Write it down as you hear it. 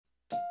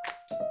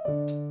God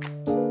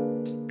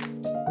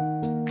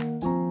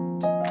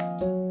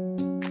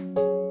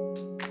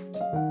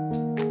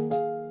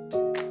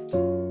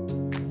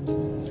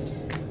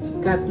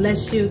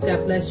bless you.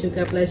 God bless you.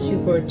 God bless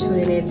you for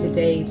tuning in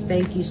today.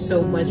 Thank you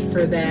so much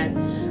for that.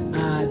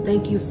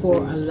 Thank you for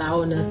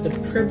allowing us the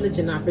privilege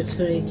and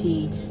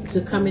opportunity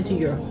to come into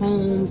your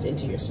homes,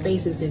 into your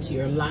spaces, into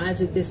your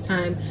lives at this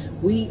time.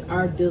 We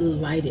are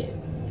delighted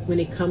when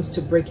it comes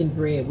to breaking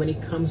bread, when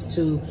it comes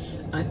to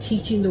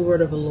teaching the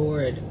word of the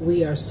Lord.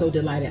 We are so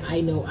delighted.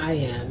 I know I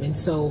am. And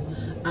so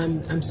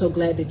I'm so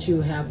glad that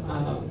you have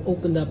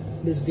opened up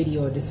this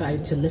video or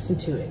decided to listen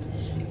to it.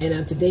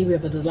 And today we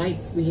have a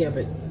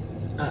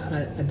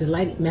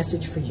delighted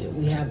message for you.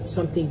 We have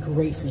something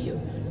great for you.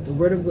 The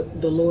word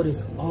of the Lord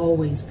is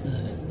always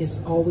good.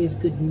 It's always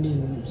good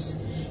news.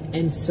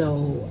 And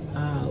so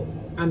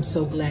I'm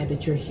so glad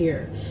that you're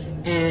here.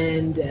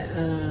 And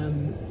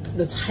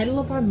the title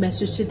of our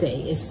message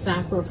today is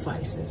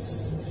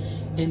Sacrifices.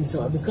 And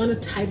so I was going to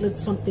title it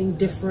something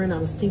different. I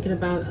was thinking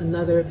about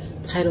another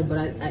title,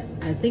 but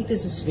I think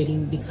this is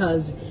fitting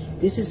because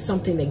this is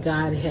something that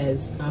God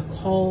has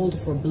called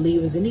for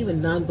believers and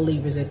even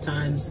non-believers at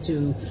times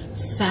to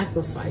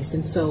sacrifice.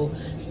 And so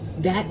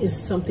that is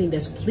something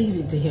that's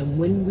pleasing to him.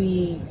 When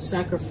we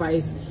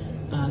sacrifice,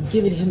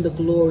 giving him the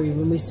glory,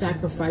 when we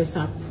sacrifice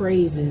our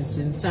praises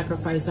and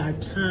sacrifice our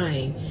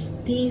time,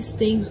 these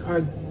things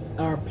are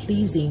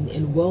pleasing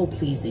and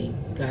well-pleasing,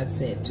 God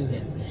said to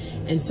him.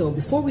 And so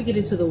before we get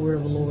into the word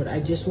of the Lord, I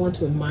just want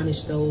to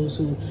admonish those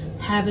who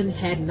haven't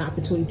had an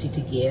opportunity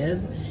to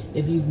give.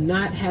 If you've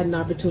not had an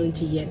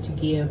opportunity yet to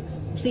give,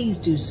 please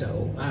do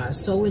so.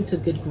 Sow into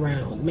good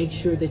ground. Make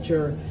sure that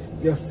your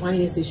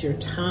finances, your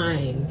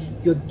time,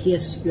 your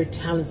gifts, your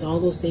talents, all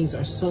those things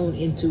are sown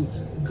into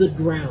good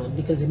ground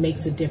because it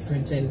makes a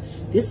difference. And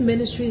this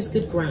ministry is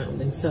good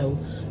ground. And so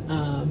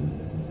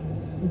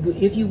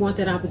if you want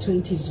that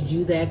opportunity to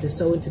do that, to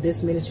sow into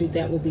this ministry,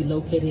 that will be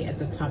located at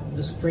the top of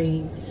the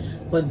screen.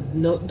 But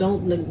no,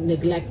 don't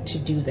neglect to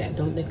do that.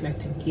 Don't neglect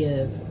to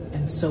give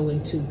and sow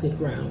into good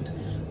ground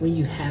when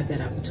you have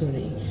that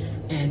opportunity.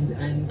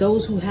 And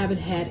those who haven't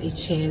had a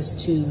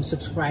chance to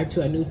subscribe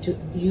to our new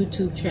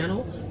YouTube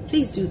channel,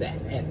 please do that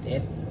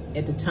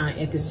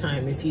at this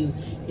time. If you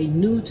are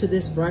new to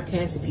this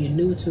broadcast, if you're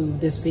new to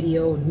this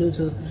video, new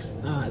to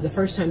the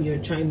first time you're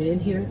chiming in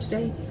here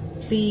today,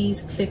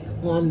 please click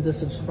on the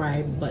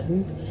subscribe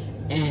button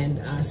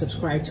and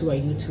subscribe to our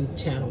YouTube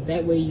channel.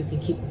 That way you can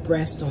keep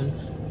abreast on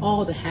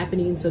all the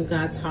happenings of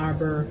God's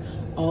Harbor,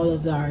 all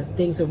of our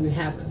things that we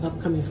have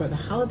upcoming for the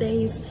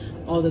holidays,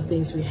 all the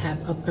things we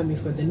have upcoming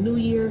for the new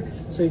year.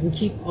 So you can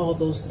keep all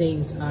those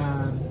things, you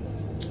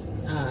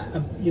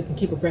can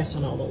keep abreast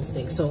on all those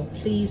things. So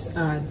please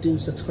do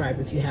subscribe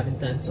if you haven't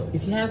done so.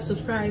 If you have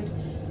subscribed,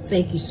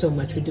 thank you so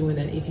much for doing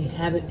that. If you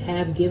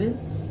have given,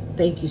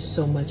 thank you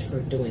so much for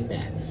doing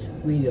that.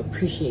 We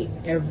appreciate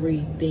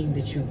everything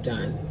that you've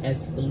done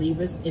as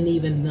believers and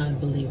even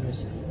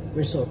non-believers.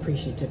 We're so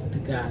appreciative to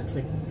God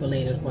for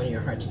laying it upon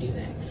your heart to do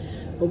that.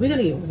 But we're going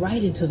to get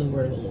right into the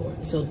word of the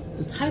Lord. So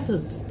the title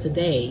of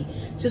today,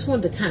 just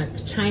wanted to kind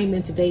of chime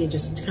in today and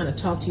just kind of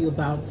talk to you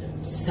about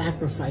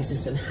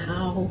sacrifices and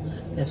how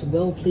that's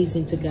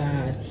well-pleasing to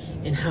God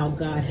and how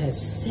God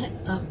has set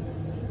up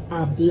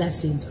our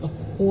blessings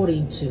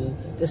according to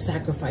the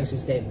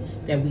sacrifices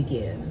that we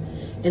give.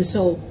 And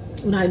so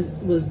when I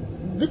was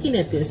looking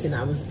at this and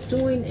I was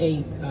doing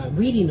a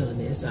reading on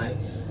this, I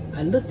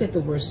looked at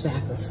the word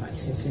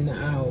sacrifices, and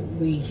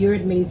we hear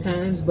it many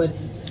times, but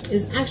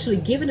it's actually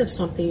giving of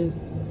something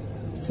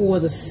for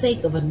the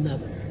sake of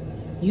another.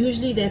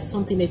 Usually that's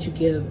something that you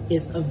give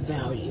is of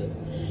value.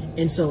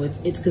 And so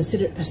it's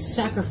considered a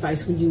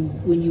sacrifice when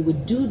you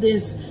would do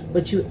this,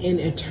 but you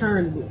in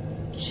turn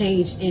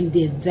changed and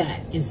did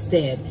that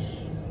instead,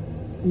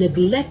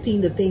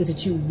 neglecting the things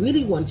that you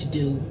really want to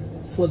do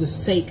for the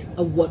sake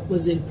of what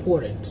was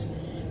important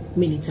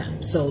many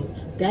times. So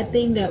that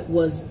thing that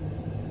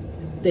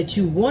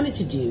you wanted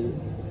to do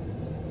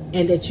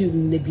and that you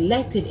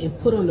neglected and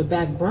put on the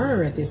back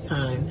burner at this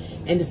time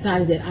and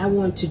decided that I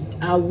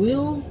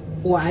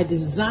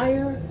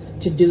desire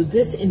to do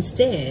this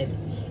instead,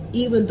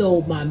 even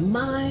though my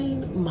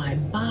mind, my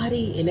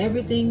body, and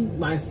everything,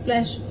 my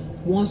flesh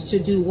wants to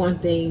do one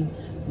thing,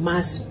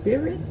 my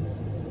spirit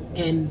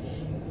and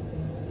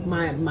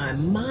my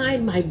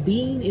mind, my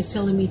being is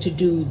telling me to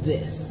do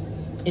this.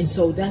 And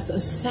so that's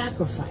a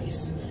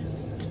sacrifice.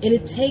 And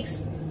it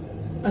takes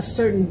a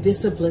certain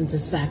discipline to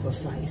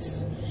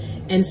sacrifice.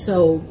 And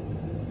so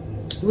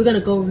we're going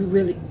to go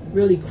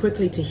really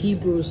quickly to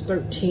Hebrews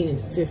 13 and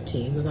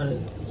 15. We're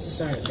going to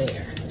start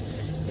there.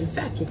 In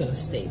fact, we're going to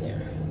stay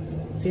there.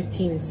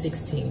 15 and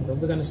 16, but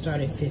we're going to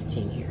start at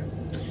 15 here.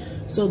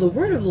 So the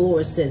word of the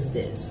Lord says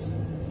this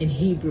in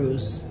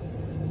Hebrews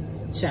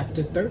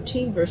chapter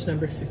 13, verse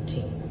number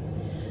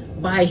 15.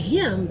 By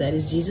him, that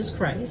is Jesus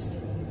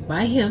Christ,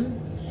 by him,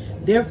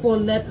 therefore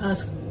let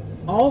us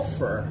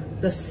offer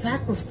the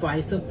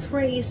sacrifice of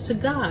praise to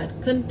God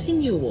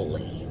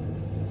continually.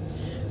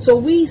 So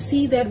we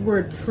see that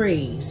word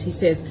praise. He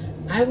says,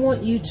 I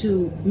want you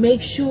to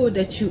make sure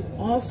that you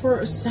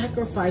offer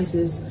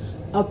sacrifices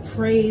of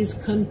praise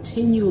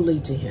continually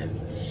to him.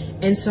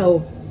 And so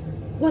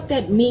what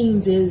that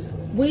means is,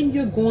 when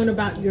you're going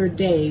about your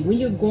day, when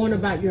you're going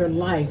about your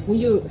life, when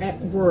you're at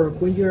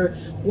work, when you're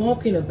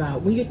walking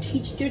about, when you're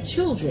teaching your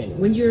children,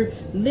 when you're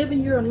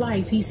living your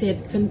life, he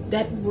said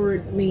that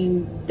word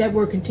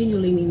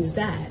continually means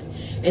that.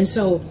 And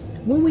so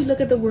when we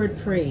look at the word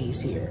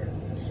praise here,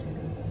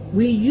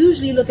 we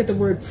usually look at the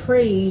word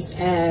praise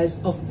as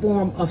a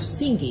form of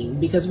singing,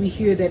 because we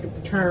hear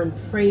that term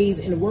praise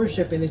and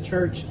worship in the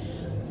church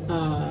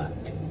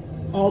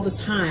all the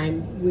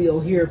time.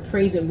 We'll hear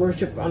praise and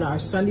worship on our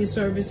Sunday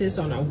services,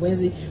 on our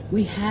Wednesday.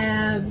 We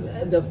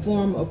have the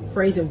form of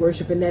praise and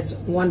worship, and that's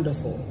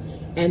wonderful,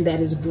 and that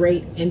is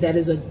great, and that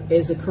is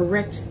a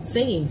correct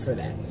saying for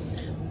that.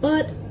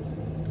 But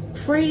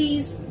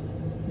praise,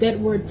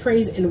 that word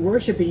praise and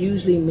worship, it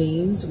usually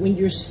means when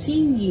you're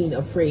singing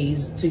a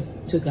praise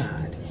to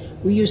God,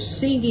 when you're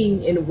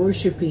singing and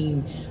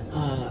worshiping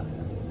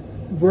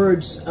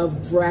words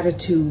of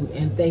gratitude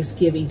and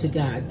thanksgiving to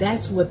God.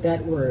 That's what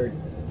that word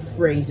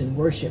praise and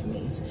worship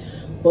means.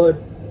 But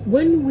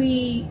when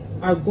we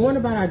are going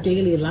about our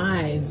daily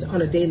lives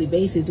on a daily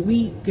basis,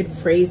 we could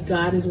praise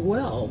God as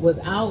well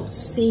without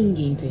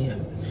singing to him,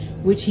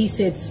 which he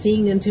said,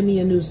 sing unto me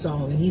a new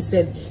song. And he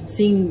said,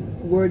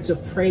 sing words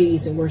of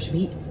praise and worship.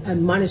 He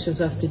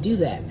admonishes us to do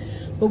that.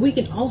 But we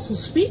can also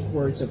speak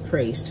words of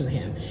praise to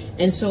him.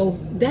 And so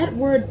that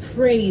word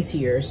praise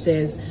here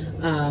says,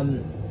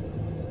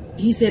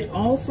 he said,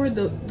 offer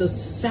the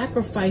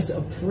sacrifice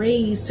of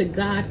praise to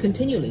God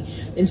continually.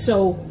 And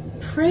so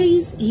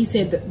praise, he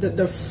said,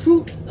 the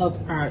fruit of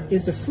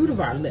is the fruit of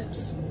our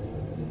lips.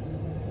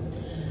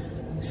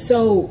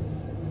 So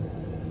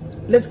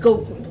let's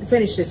go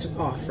finish this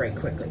off right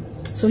quickly.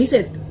 So he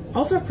said,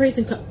 offer praise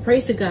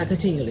to God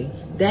continually.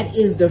 That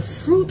is the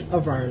fruit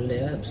of our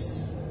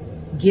lips,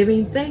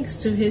 giving thanks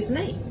to his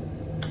name.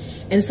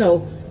 And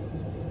so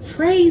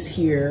praise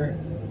here,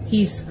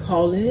 he's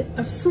calling it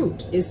a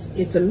fruit.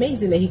 It's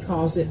amazing that he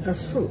calls it a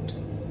fruit.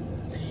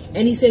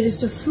 And he says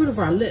it's the fruit of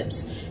our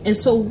lips. And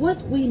so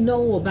what we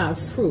know about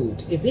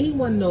fruit, if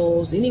anyone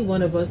knows, any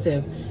one of us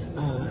have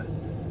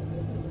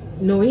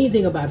know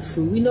anything about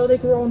fruit, we know they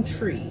grow on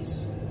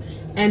trees.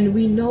 And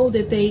we know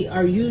that they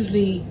are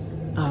usually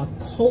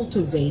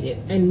cultivated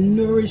and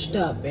nourished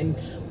up and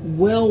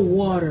well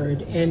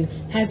watered, and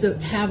has to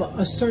have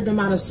a certain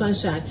amount of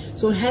sunshine.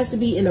 So it has to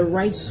be in the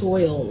right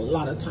soil a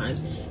lot of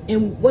times.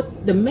 And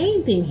what the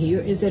main thing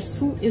here is that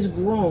fruit is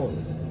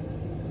grown.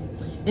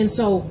 And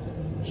so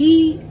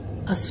he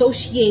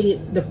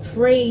associated the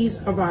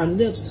praise of our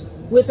lips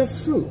with a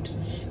fruit.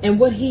 And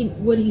what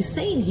he's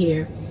saying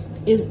here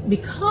is,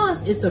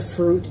 because it's a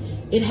fruit,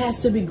 it has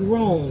to be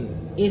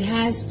grown. It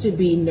has to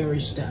be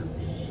nourished up.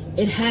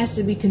 It has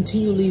to be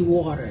continually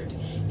watered.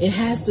 It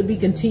has to be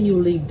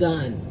continually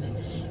done.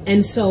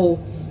 And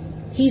so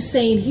he's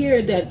saying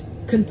here that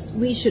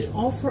we should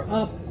offer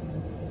up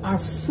our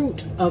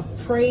fruit of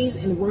praise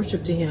and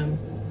worship to him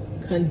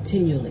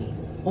continually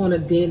on a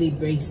daily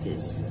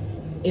basis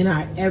in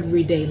our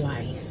everyday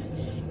life.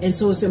 And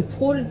so it's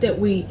important that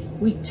we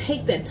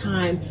take that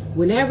time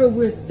whenever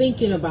we're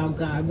thinking about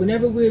God,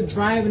 whenever we're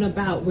driving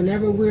about,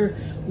 whenever we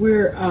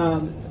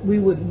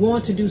would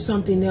want to do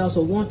something else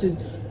or want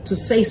to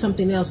say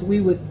something else, we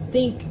would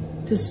think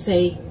to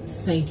say,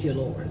 thank you,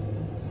 Lord.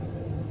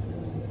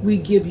 We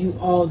give you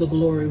all the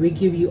glory. We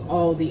give you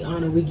all the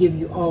honor. We give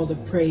you all the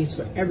praise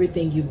for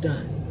everything you've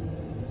done.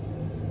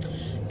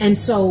 And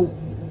so,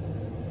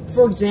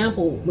 for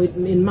example,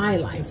 in my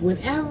life,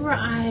 whenever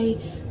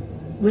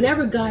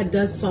God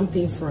does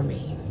something for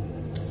me,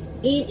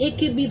 it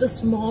could be the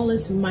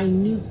smallest,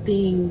 minute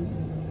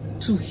thing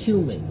to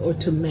human or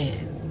to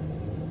man.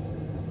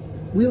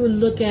 We would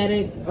look at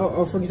it,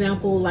 or for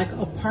example, like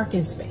a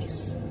parking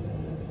space.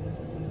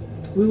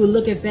 We would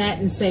look at that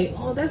and say,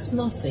 oh, that's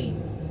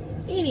nothing.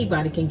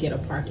 Anybody can get a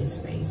parking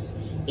space.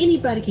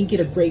 Anybody can get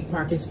a great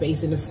parking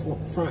space in the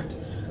front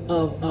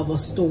of a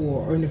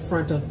store, or in the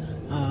front of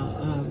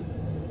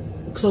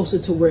closer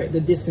to where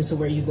the distance of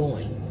where you're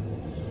going.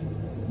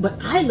 But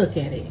I look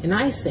at it and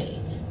I say,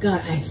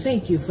 God, I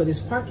thank you for this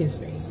parking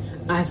space.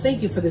 I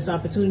thank you for this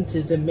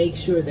opportunity to make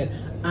sure that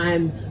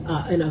I'm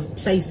in a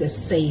place that's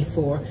safe,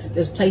 or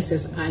there's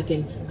places I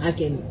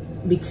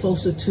can be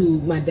closer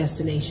to my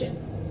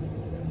destination.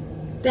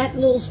 That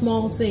little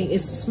small thing,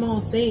 it's a small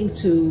thing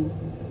to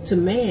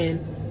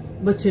man,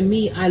 but to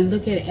me, I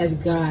look at it as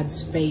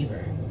God's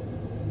favor.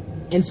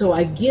 And so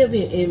I give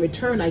it, in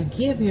return, I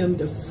give him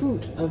the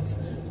fruit of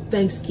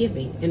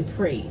thanksgiving and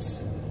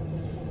praise.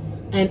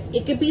 And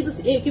it could be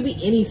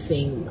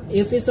anything.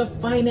 If it's a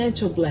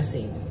financial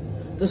blessing,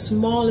 the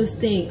smallest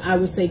thing, I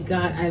would say,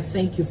 God, I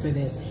thank you for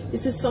this.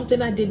 This is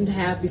something I didn't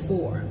have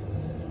before,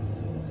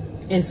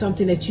 and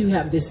something that you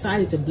have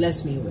decided to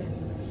bless me with.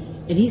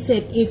 And he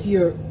said, if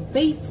you're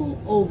faithful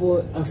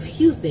over a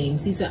few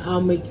things, he said,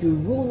 I'll make you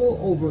ruler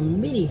over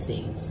many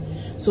things.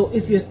 So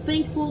if you're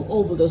thankful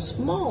over the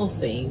small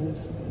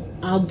things,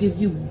 I'll give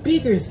you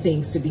bigger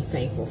things to be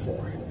thankful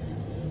for.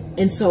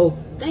 And so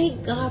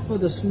thank God for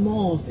the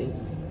small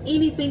things,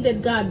 anything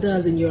that God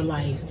does in your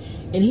life.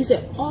 And he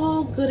said,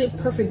 all good and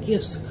perfect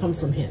gifts come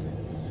from him.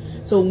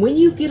 So when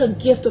you get a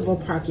gift of a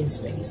parking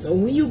space, or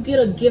when you get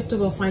a gift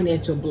of a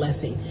financial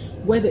blessing,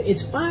 whether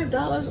it's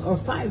 $5 or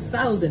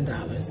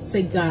 $5,000,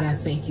 say, God, I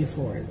thank you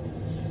for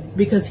it.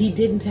 Because he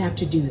didn't have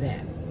to do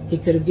that. He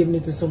could have given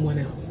it to someone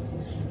else.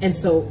 And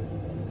so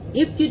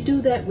if you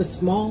do that with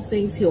small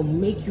things, he'll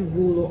make you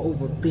ruler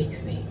over big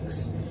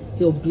things.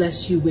 He'll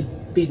bless you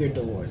with bigger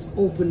doors,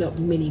 open up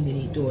many,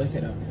 many doors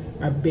that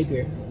are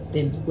bigger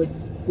than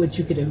what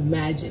you could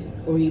imagine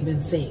or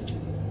even think.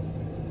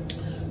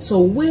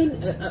 So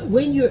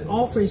when you're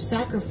offering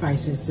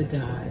sacrifices to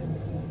God,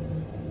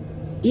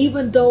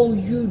 even though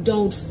you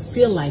don't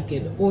feel like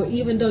it, or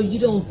even though you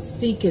don't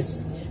think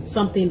it's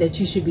something that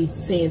you should be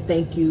saying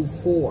thank you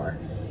for,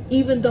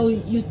 even though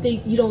you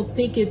don't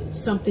think it's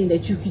something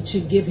that you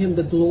should give him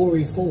the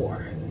glory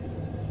for,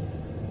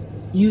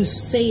 you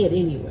say it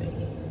anyway.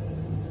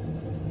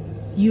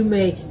 You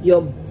may,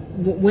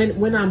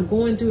 when I'm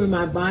going through in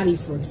my body,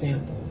 for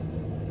example,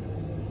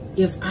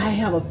 if I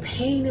have a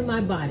pain in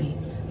my body,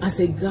 I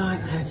say,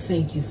 God, I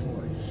thank you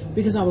for it.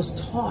 Because I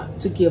was taught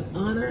to give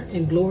honor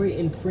and glory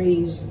and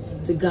praise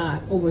to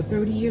God over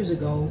 30 years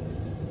ago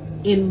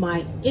in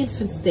my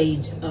infant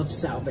stage of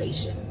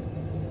salvation.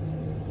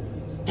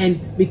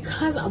 And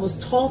because I was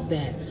taught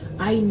that,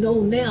 I know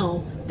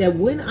now that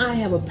when I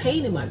have a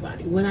pain in my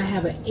body, when I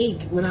have an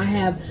ache, when I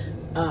have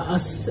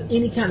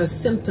any kind of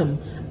symptom,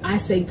 I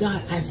say,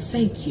 God, I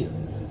thank you.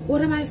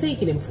 What am I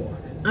thanking him for?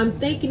 I'm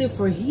thanking him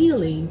for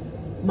healing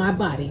my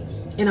body.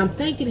 And I'm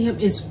thanking him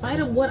in spite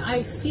of what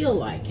I feel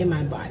like in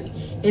my body,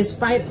 in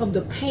spite of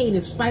the pain,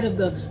 in spite of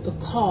the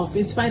cough,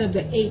 in spite of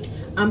the ache.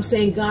 I'm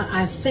saying, God,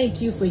 I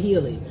thank you for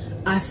healing.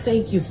 I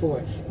thank you for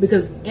it.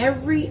 Because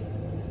every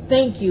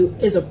thank you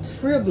is a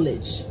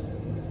privilege.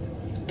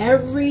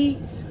 Every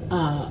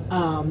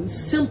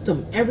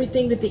symptom,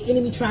 everything that the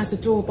enemy tries to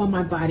throw up on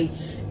my body.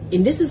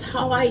 And this is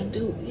how I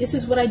do. This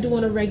is what I do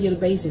on a regular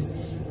basis.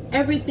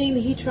 Everything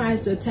that he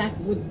tries to attack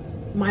with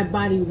my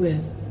body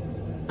with,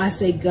 I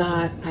say,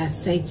 God, I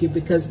thank you,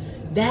 because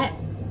that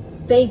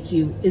thank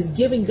you is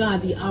giving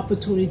God the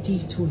opportunity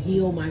to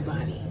heal my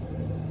body.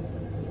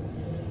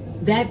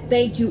 That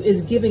thank you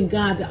is giving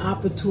God the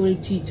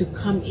opportunity to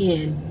come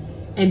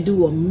in and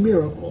do a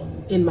miracle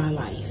in my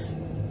life.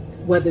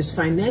 Whether it's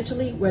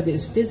financially, whether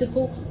it's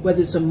physical,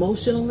 whether it's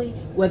emotionally,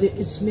 whether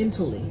it's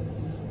mentally.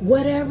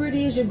 Whatever it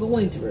is you're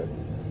going through,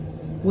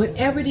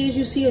 whatever it is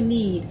you see a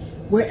need,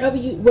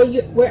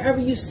 wherever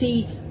you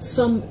see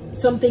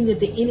something that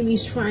the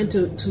enemy's trying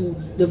to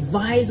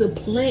devise a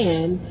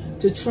plan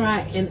to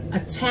try and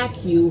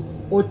attack you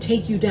or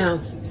take you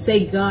down,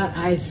 say, God,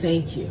 I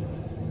thank you.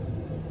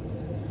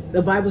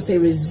 The Bible says,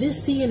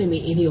 resist the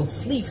enemy and he'll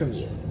flee from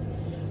you.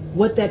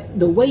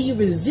 The way you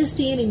resist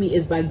the enemy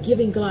is by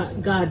giving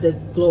God the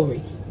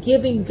glory,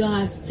 giving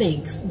God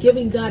thanks,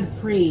 giving God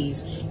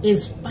praise in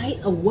spite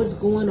of what's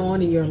going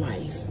on in your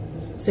life.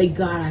 Say,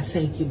 God, I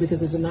thank you,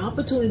 because it's an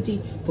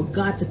opportunity for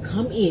God to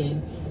come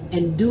in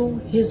and do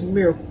his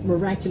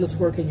miraculous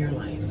work in your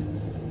life.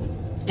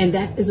 And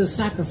that is a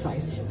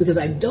sacrifice, because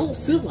I don't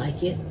feel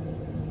like it.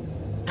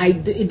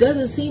 It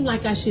doesn't seem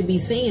like I should be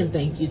saying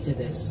thank you to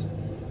this.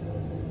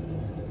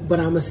 But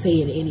I'm going to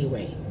say it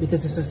anyway,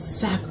 because it's a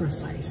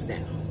sacrifice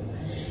now.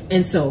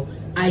 And so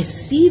I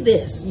see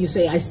this. You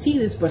say, I see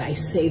this, but I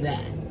say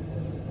that.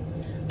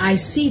 I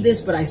see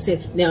this, but I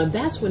said, now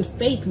that's when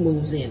faith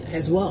moves in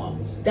as well.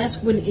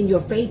 That's when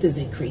your faith is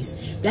increased.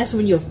 That's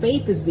when your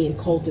faith is being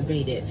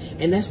cultivated.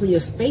 And that's when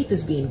your faith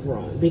is being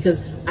grown.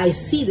 Because I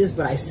see this,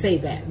 but I say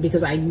that.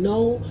 Because I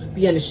know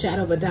beyond a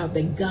shadow of a doubt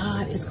that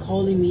God is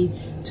calling me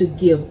to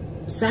give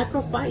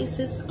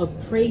sacrifices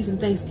of praise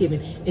and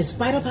thanksgiving in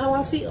spite of how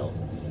I feel,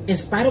 in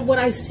spite of what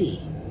I see.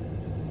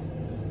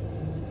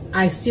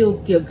 I still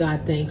give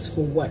God thanks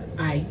for what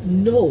I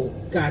know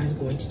God is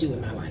going to do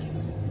in my life.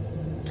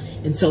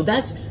 And so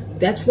that's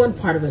one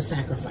part of the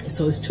sacrifice.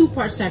 So it's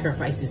two-part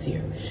sacrifices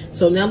here.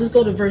 So now let's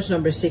go to verse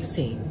number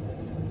 16.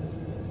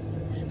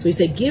 So he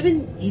said, give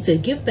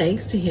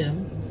thanks to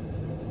him,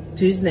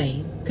 to his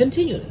name,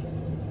 continually.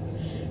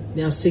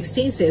 Now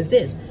 16 says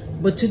this,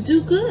 but to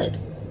do good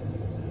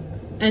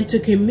and to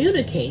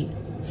communicate,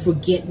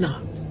 forget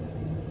not.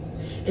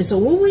 And so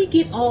when we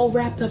get all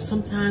wrapped up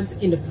sometimes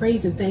in the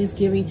praise and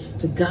thanksgiving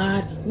to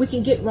God, we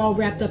can get all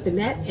wrapped up in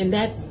that, and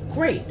that's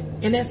great.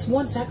 And that's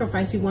one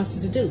sacrifice he wants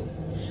us to do.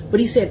 But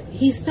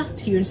he stopped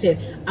here and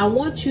said, I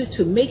want you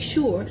to make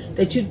sure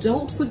that you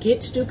don't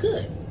forget to do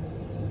good.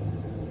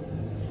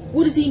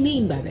 What does he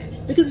mean by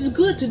that? Because it's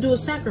good to do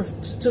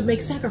to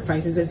make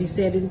sacrifices, as he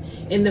said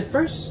in the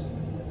first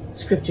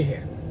scripture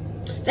here.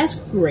 That's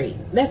great.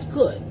 That's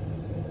good.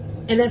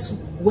 And that's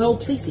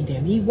well-pleasing to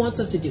him. He wants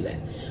us to do that.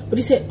 But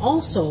he said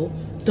also,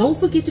 don't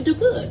forget to do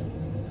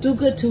good. Do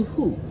good to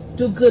who?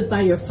 Do good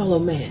by your fellow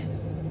man.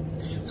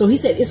 So he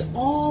said, it's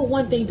all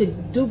one thing to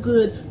do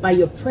good by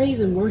your praise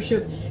and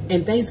worship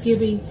and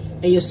thanksgiving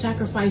and your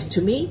sacrifice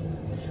to me.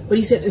 But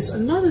he said, it's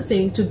another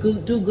thing to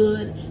do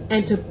good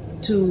and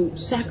to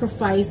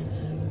sacrifice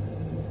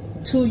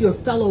to your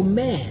fellow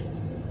man.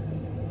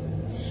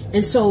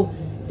 And so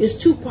there's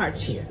two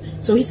parts here.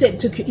 So he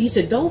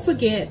said, don't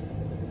forget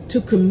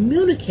to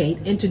communicate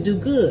and to do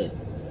good.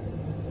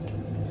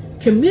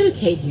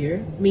 Communicate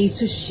here means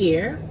to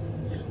share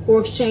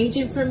or exchange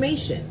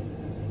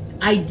information,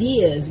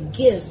 ideas,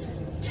 gifts,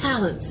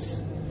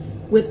 talents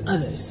with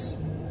others.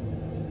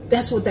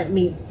 That's what that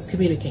means,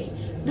 communicate.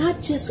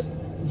 Not just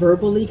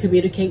verbally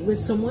communicate with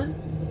someone,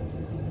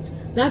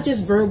 not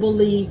just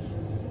verbally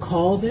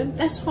call them.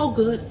 That's all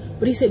good.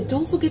 But he said,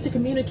 don't forget to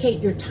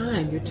communicate your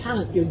time, your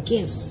talent, your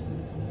gifts,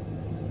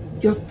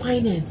 your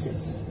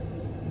finances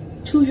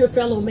to your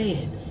fellow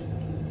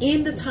man.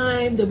 In the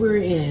time that we're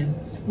in,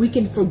 we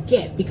can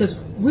forget because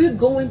we're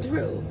going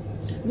through.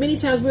 Many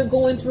times we're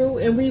going through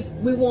and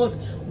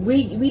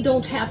we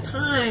don't have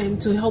time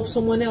to help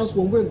someone else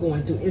when we're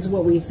going through, is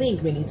what we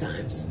think many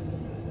times.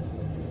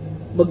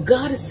 But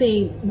God is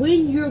saying,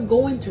 when you're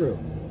going through,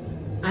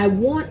 I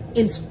want,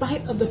 in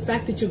spite of the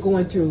fact that you're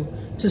going through,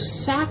 to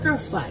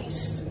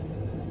sacrifice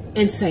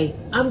and say,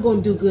 I'm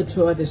going to do good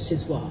for others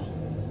as well.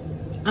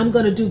 I'm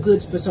going to do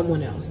good for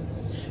someone else.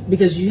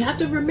 Because you have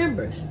to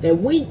remember that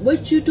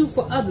what you do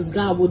for others,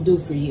 God will do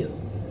for you.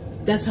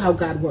 That's how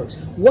God works.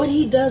 What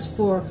you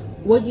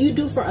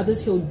do for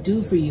others, he'll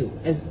do for you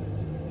as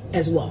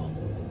well.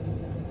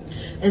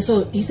 And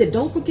so he said,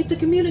 don't forget to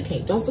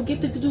communicate. Don't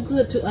forget to do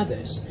good to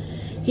others.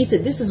 He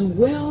said, this is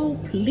well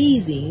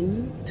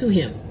pleasing to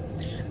him.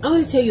 I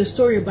want to tell you a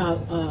story about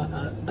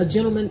a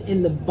gentleman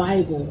in the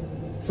Bible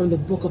from the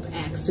book of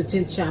Acts, the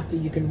 10th chapter.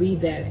 You can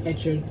read that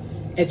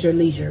at your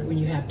leisure when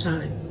you have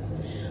time.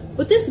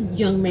 But this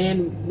young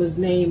man was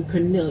named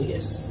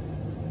Cornelius.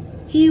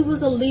 He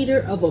was a leader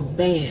of a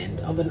band,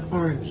 of an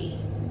army.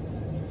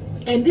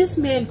 And this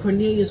man,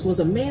 Cornelius, was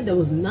a man that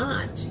was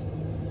not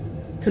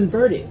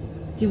converted.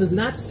 He was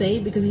not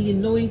saved because he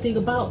didn't know anything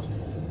about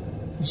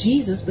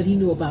Jesus, but he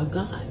knew about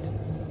God.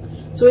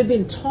 So he'd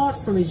been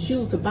taught from his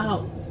youth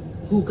about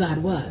who God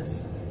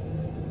was.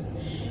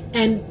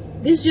 And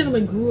this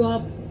gentleman grew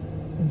up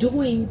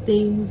doing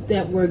things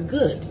that were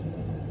good.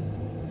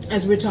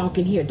 As we're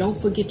talking here, don't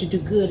forget to do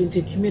good and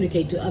to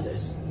communicate to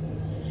others.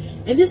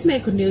 And this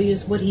man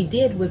Cornelius, what he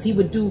did was he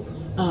would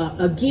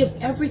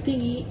give everything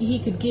he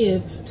could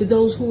give to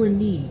those who were in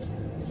need.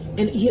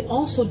 And he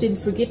also didn't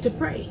forget to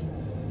pray.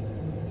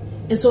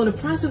 And so in the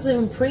process of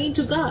him praying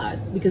to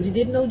God, because he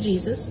didn't know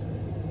Jesus,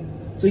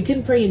 so he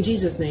couldn't pray in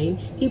Jesus' name,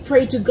 he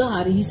prayed to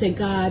God and he said,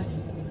 God,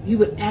 he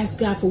would ask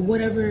God for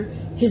whatever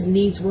his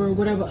needs were,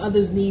 whatever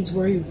others' needs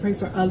were. He would pray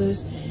for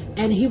others.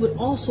 And he would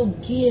also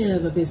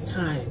give of his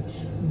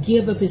time,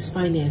 give of his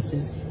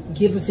finances,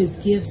 give of his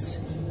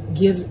gifts,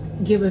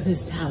 give of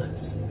his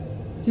talents.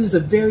 He was a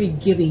very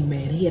giving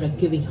man. He had a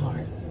giving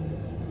heart.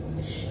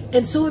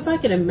 And so if I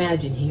can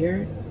imagine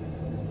here,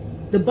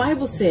 the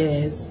Bible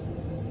says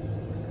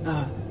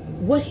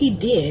what he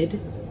did,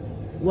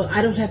 well,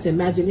 I don't have to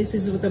imagine this.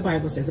 This is what the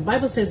Bible says. The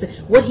Bible says that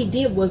what he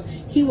did was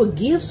he would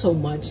give so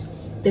much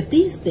that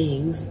these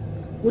things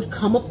would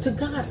come up to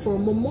God for a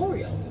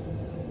memorial,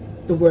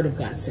 the Word of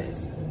God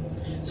says.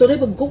 So they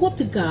would go up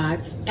to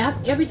God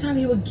every time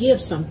he would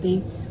give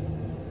something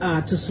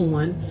to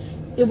someone.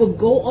 It would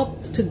go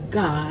up to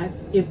God,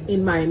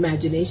 in my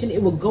imagination,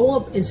 it would go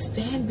up and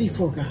stand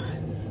before God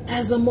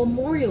as a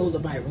memorial, the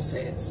Bible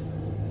says.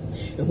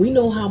 And we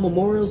know how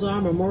memorials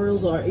are.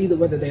 Memorials are either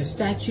whether they're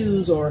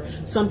statues or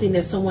something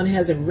that someone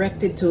has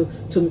erected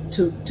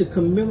to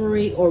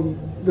commemorate or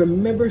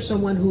remember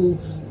someone who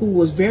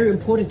was very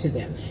important to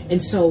them.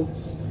 And so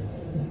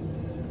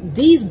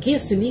these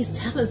gifts and these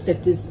talents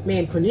that this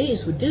man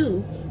Cornelius would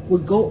do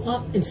would go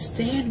up and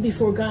stand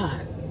before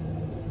God.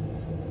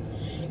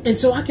 And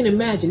so I can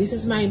imagine, this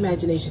is my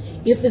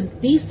imagination, if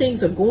these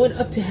things are going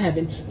up to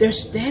heaven, they're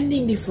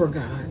standing before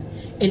God.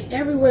 And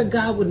everywhere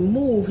God would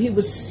move, he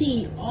would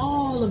see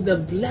all of the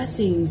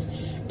blessings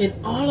and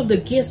all of the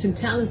gifts and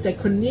talents that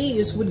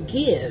Cornelius would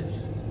give.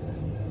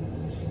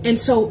 And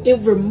so it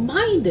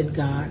reminded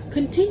God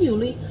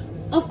continually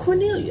of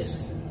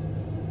Cornelius.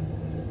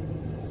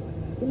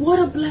 What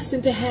a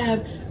blessing to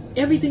have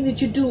everything that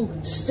you do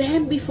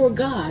stand before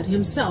God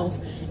himself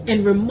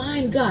and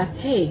remind God,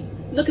 hey,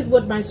 look at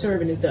what my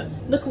servant has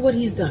done. Look at what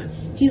he's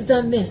done. He's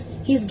done this.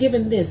 He's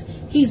given this.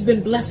 He's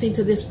been blessing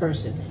to this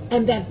person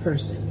and that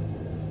person.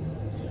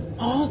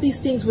 All these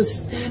things would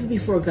stand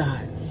before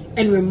God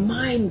and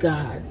remind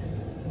God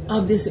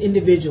of this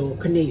individual,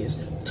 Cornelius,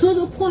 to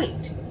the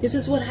point. This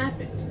is what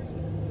happened.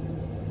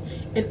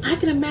 And I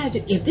can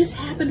imagine if this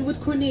happened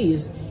with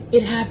Cornelius,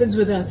 it happens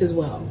with us as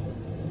well.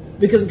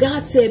 Because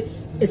God said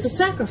it's a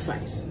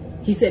sacrifice.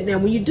 He said, now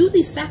when you do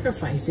these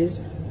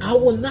sacrifices, I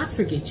will not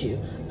forget you.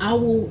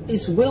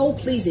 It's well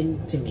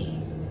pleasing to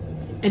me.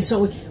 And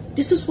so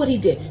this is what he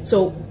did.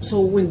 So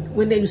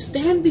when they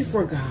stand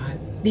before God,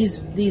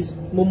 these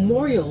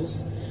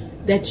memorials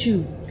that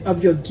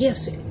of your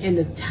gifts and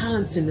the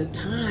talents and the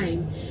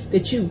time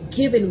that you've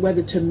given,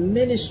 whether to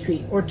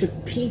ministry or to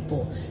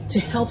people, to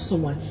help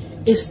someone,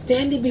 is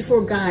standing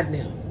before God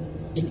now.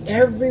 And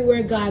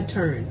everywhere God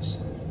turns,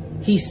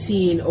 he's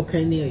seeing a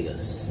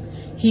Cornelius.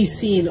 He's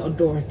seeing a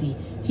Dorothy.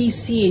 he's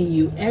seeing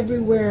you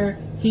everywhere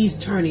he's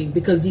turning,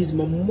 because these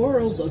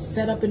memorials are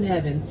set up in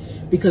heaven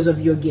because of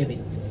your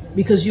giving.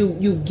 Because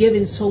you've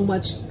given so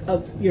much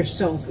of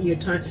yourself and your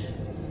time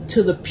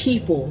to the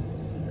people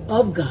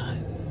of God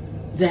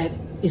that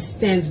it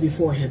stands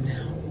before him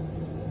now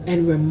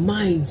and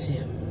reminds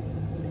him.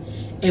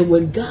 And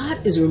when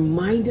God is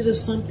reminded of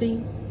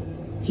something,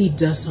 he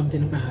does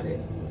something about it.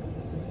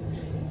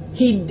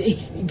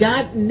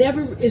 God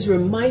never is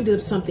reminded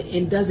of something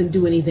and doesn't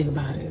do anything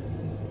about it.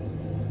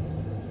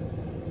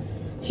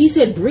 He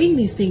said, bring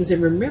these things in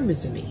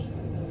remembrance of me.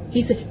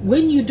 He said,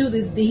 when you do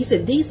this, he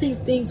said, these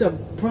things are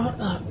brought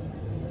up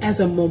as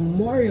a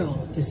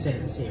memorial, it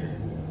says here.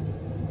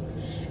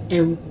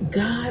 And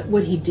God,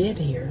 what he did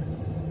here,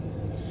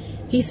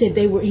 he said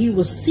he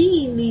was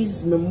seeing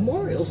these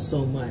memorials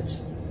so much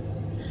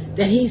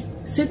that he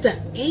sent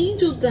an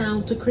angel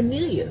down to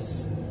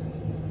Cornelius.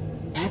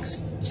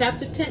 Acts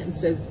chapter 10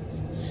 says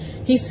this.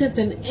 He sent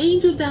an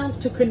angel down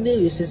to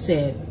Cornelius and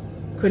said,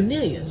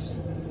 Cornelius,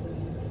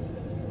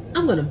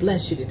 I'm going to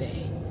bless you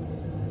today.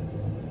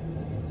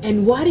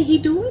 And why did he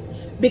do it?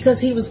 Because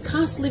he was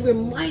constantly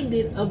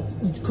reminded of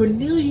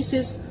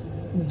Cornelius's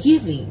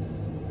giving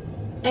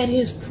and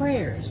his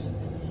prayers,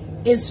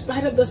 in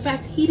spite of the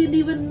fact he didn't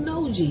even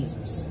know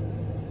Jesus.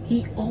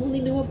 He only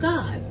knew of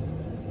God.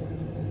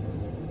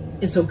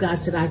 And so God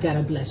said, I got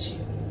to bless you.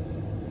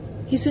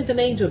 He sent an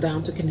angel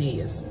down to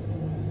Cornelius.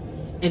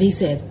 And he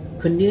said,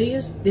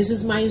 Cornelius, this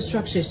is my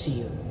instructions to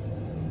you.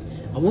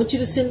 I want you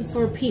to send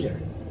for Peter.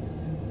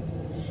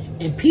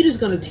 And Peter's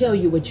going to tell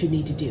you what you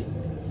need to do.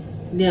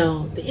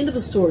 Now, the end of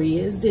the story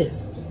is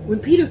this. When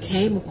Peter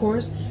came, of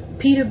course,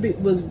 Peter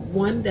was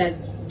one that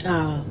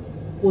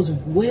was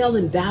well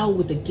endowed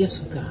with the gifts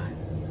of God.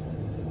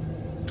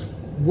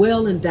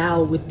 Well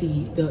endowed with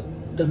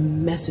the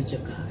message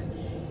of God.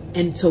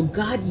 And so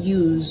God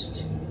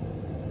used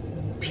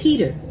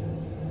Peter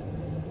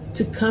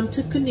to come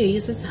to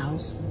Cornelius'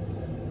 house.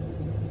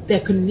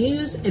 That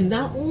Cornelius, and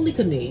not only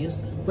Cornelius,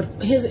 but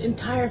his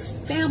entire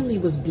family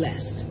was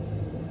blessed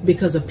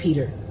because of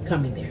Peter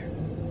coming there.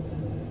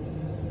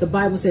 The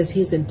Bible says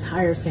his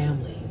entire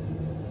family.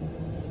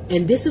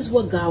 And this is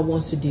what God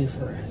wants to do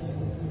for us.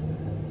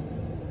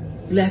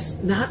 Bless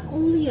not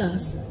only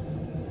us,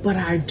 but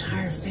our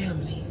entire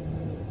family.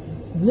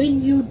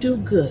 When you do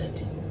good,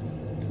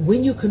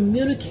 when you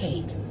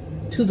communicate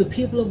to the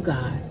people of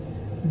God,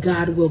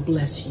 God will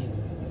bless you.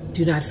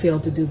 Do not fail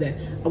to do that.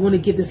 I want to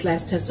give this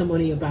last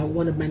testimony about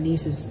one of my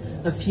nieces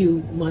a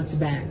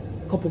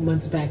couple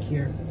months back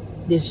here,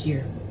 this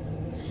year.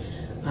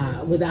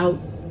 Without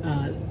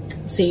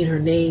saying her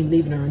name,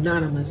 leaving her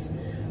anonymous,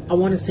 I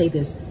want to say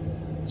this.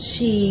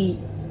 She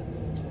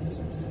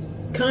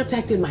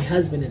contacted my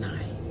husband and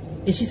I,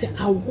 and she said,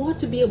 I want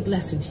to be a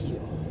blessing to you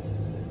all.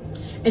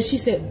 And she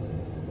said,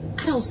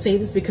 I don't say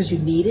this because you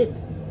need it,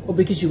 or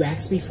because you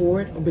asked me for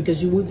it, or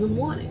because you even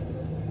want it.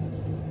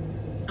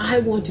 I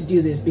want to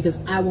do this because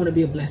I want to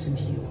be a blessing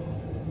to you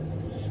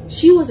all.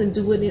 She wasn't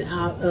doing it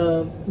out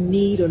of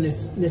need or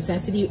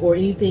necessity or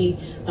anything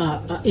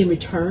in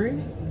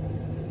return.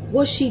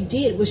 What she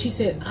did was she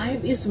said,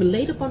 it's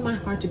laid upon my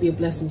heart to be a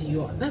blessing to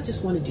you all, and I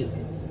just want to do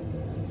it.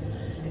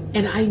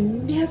 And I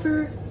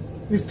never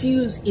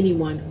refuse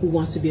anyone who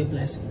wants to be a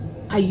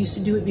blessing. I used to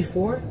do it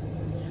before,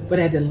 but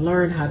I had to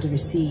learn how to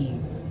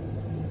receive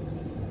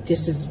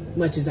just as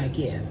much as I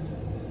give.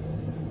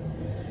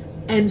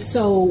 And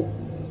so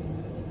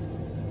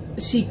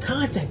she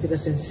contacted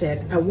us and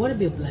said, I want to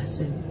be a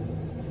blessing.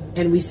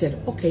 And we said,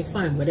 okay,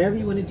 fine, whatever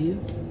you want to do.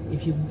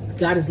 If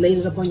God has laid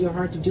it up on your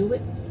heart to do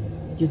it,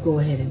 you go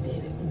ahead and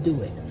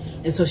do it.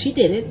 And so she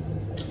did it,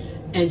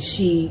 and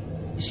she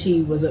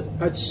was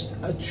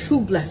a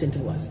true blessing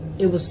to us.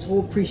 It was so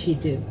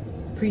appreciative.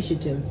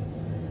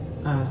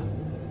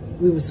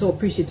 We were so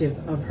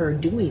appreciative of her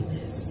doing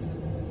this.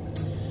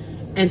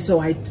 And so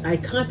I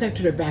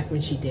contacted her back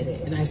when she did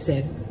it, and I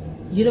said,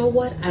 you know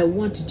what I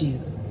want to do?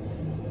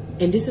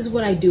 And this is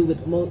what I do with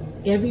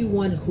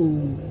everyone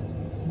who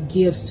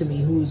gives to me,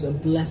 who's a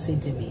blessing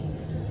to me.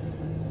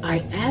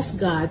 I ask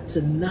God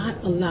to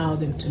not allow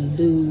them to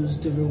lose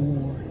the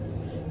reward.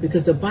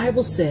 Because the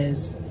Bible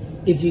says,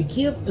 if you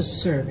give a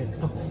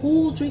servant a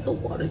cool drink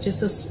of water,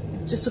 just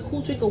a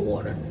cool drink of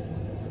water,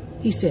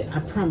 he said, I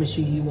promise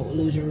you, you won't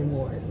lose your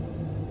reward.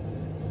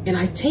 And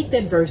I take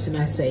that verse and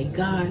I say,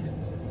 God,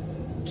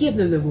 give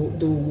them the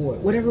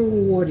reward. Whatever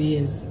reward it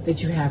is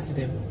that you have for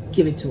them,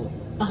 give it to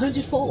them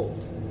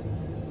 100-fold.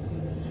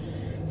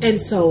 And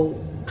so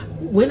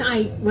when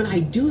I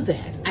do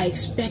that, I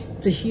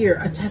expect to hear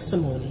a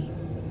testimony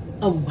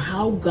of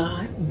how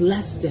God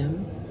blessed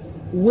them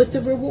with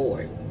the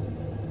reward.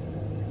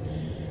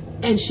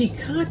 And she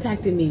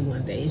contacted me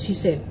one day and she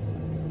said,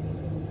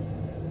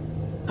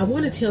 I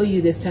want to tell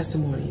you this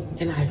testimony,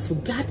 and I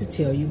forgot to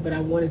tell you, but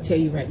I want to tell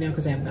you right now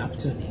because I have the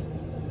opportunity.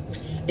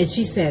 And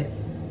she said,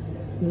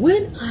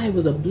 when I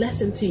was a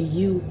blessing to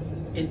you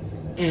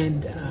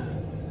and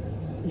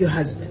your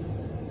husband,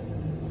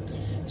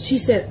 she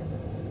said,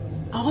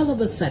 all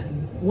of a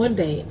sudden, one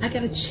day, I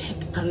got a check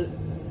out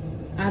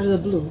of the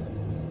blue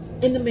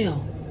in the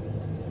mail.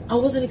 I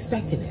wasn't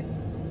expecting it.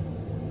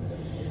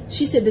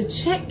 She said the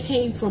check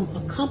came from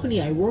a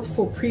company I worked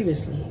for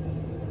previously,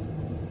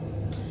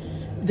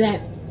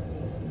 that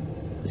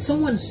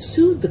someone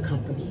sued the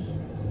company,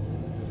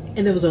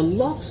 and there was a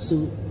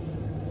lawsuit,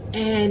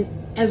 and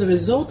as a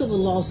result of the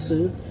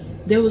lawsuit,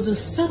 there was a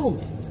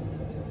settlement,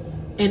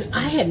 and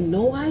I had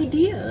no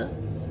idea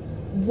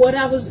what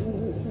I was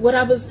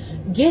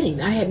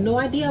getting. I had no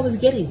idea I was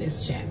getting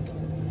this check.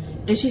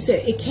 And she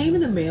said it came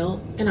in the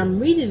mail, and I'm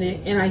reading it,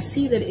 and I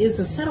see that it's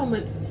a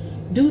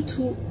settlement due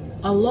to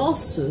a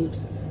lawsuit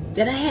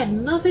that I had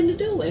nothing to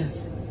do with.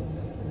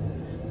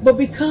 But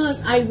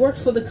because I worked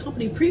for the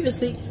company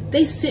previously,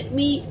 they sent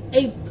me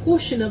a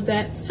portion of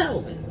that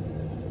settlement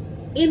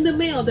in the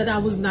mail that I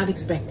was not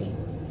expecting.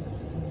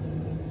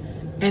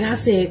 And I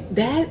said,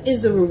 that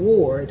is the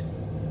reward.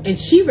 And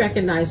she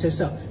recognized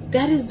herself.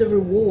 That is the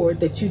reward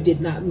that you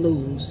did not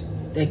lose,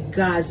 that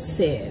God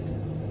said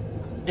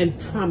and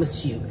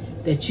promised you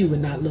that you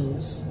would not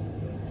lose.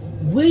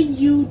 When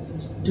you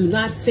do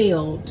not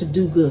fail to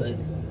do good,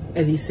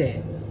 as he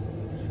said,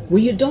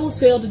 when you don't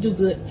fail to do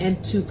good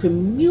and to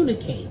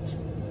communicate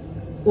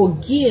or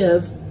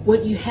give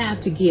what you have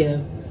to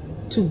give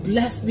to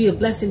be a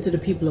blessing to the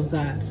people of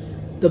God.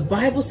 The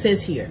Bible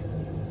says here,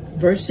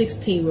 verse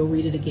 16, we'll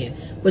read it again.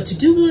 But to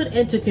do good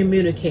and to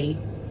communicate,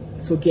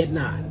 forget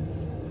not.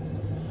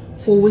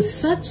 For with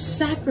such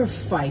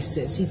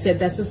sacrifices, he said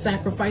that's a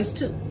sacrifice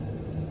too.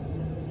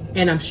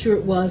 And I'm sure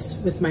it was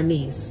with my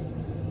niece.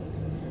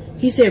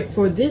 He said,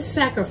 for this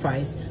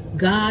sacrifice,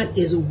 God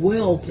is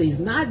well pleased,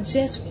 not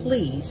just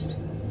pleased.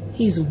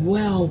 He's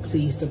well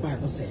pleased, the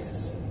Bible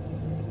says.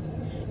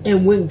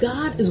 And when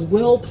God is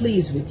well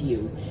pleased with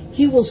you,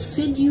 he will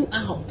send you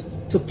out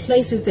to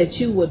places that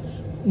you would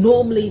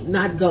normally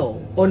not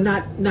go or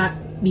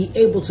not be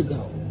able to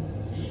go.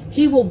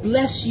 He will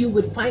bless you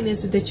with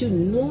finances that you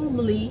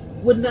normally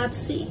would not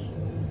see.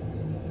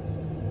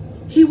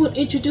 He will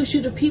introduce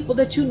you to people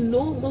that you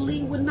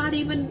normally would not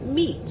even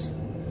meet.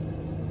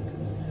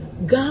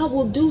 God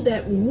will do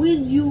that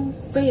when you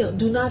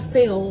do not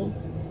fail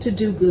to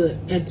do good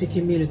and to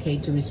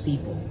communicate to his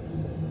people.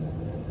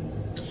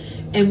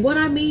 And what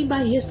I mean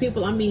by his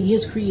people, I mean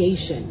his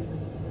creation.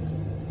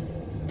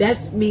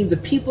 That means the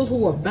people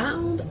who are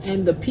bound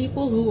and the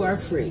people who are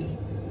free.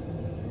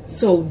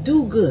 So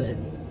do good.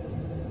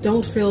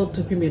 Don't fail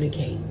to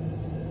communicate.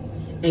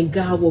 And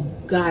God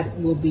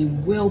will be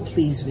well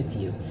pleased with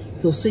you.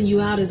 He'll send you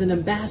out as an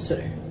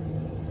ambassador,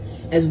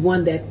 as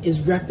one that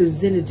is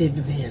representative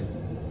of him,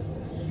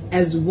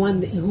 as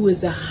one who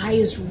is the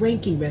highest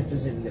ranking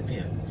representative of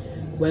him.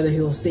 Whether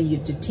he'll send you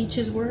to teach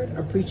his word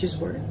or preach his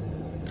word,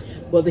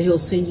 whether he'll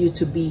send you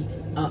to be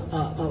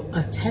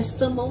a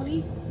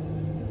testimony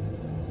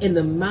in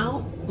the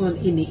mouth,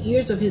 in the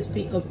ears of his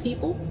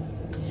people.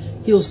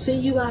 He'll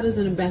send you out as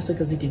an ambassador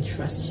because he can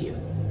trust you.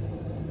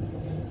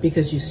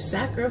 Because you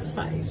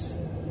sacrifice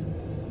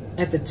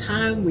at the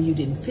time when you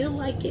didn't feel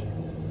like it.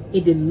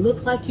 It didn't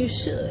look like you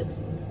should.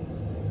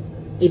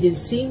 It didn't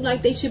seem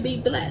like they should be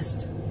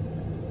blessed.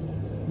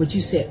 But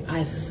you said,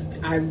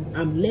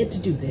 I'm led to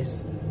do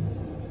this.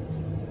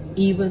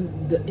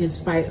 Even in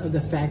spite of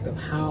the fact of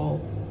how,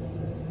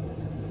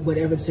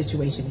 whatever the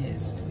situation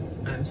is,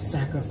 I'm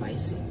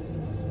sacrificing.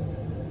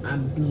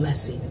 I'm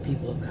blessing the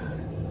people of God.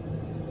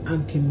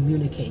 I'm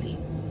communicating.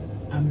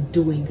 I'm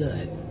doing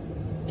good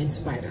in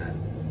spite of.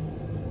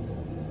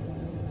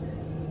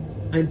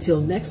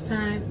 Until next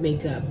time, may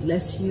God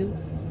bless you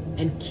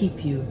and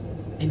keep you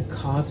and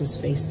cause his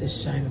face to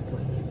shine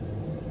upon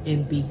you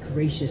and be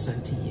gracious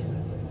unto you.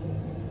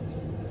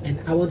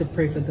 And I want to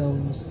pray for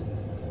those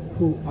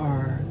who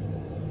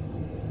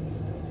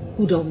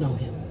don't know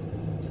him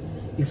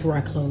before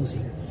I close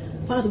here.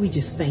 Father, we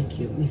just thank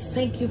you. We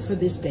thank you for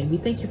this day. We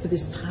thank you for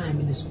this time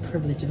and this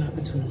privilege and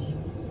opportunity.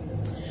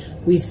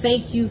 We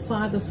thank you,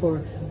 Father,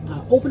 for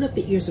opening up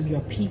the ears of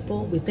your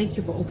people. We thank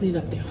you for opening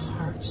up their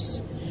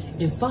hearts.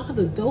 And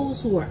Father,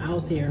 those who are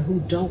out there who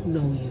don't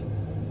know you,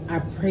 I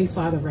pray,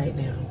 Father, right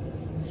now,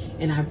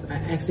 and I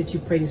ask that you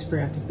pray this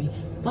prayer after me.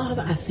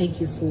 Father, I thank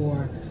you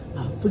for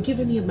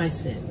forgiving me of my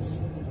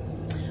sins.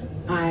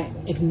 I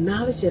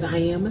acknowledge that I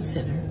am a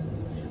sinner,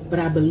 but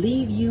I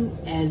believe you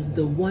as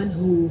the one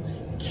who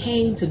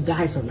came to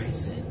die for my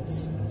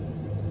sins.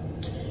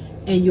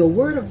 And your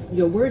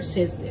word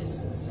says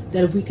this,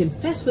 that if we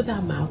confess with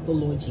our mouth the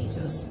Lord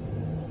Jesus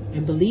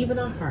and believe in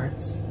our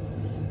hearts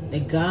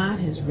that God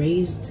has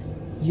raised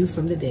you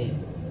from the dead,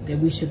 that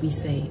we should be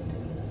saved.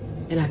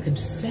 And I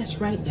confess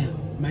right now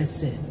my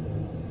sin.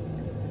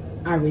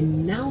 I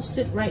renounce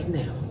it right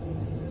now,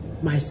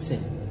 my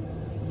sin.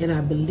 And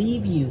I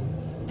believe you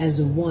as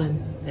the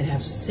one that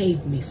have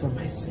saved me from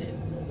my sin.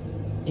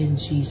 In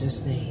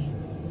Jesus' name.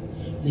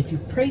 And if you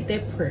prayed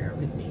that prayer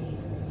with me,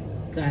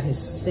 God has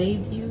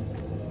saved you.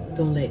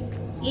 Don't let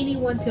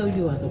anyone tell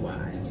you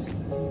otherwise.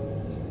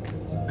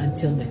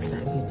 Until next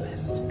time, be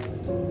blessed.